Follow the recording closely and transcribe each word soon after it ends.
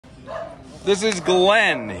This is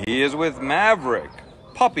Glenn. He is with Maverick.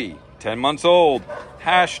 Puppy, 10 months old.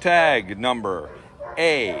 Hashtag number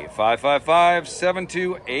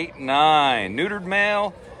A5557289. Neutered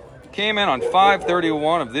male. Came in on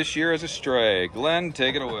 5/31 of this year as a stray. Glenn,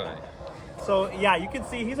 take it away. So yeah, you can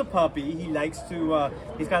see he's a puppy. He likes to,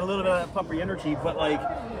 he's got a little bit of puppy energy, but like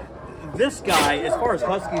this guy, as far as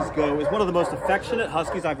Huskies go, is one of the most affectionate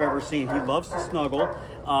Huskies I've ever seen. He loves to snuggle.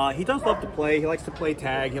 He does love to play. He likes to play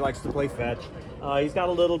tag. He likes to play fetch. He's got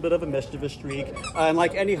a little bit of a mischievous streak. And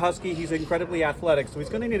like any Husky, he's incredibly athletic. So he's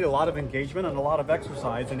going to need a lot of engagement and a lot of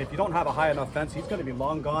exercise. And if you don't have a high enough fence, he's going to be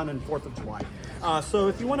long gone in 4th of July. So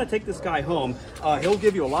if you want to take this guy home, he'll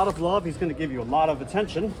give you a lot of love. He's going to give you a lot of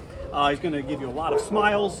attention. He's going to give you a lot of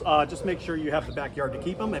smiles. Just make sure you have the backyard to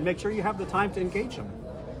keep him and make sure you have the time to engage him.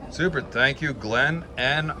 Super. Thank you, Glenn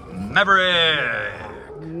and Maverick.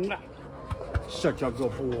 Such a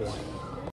good boy.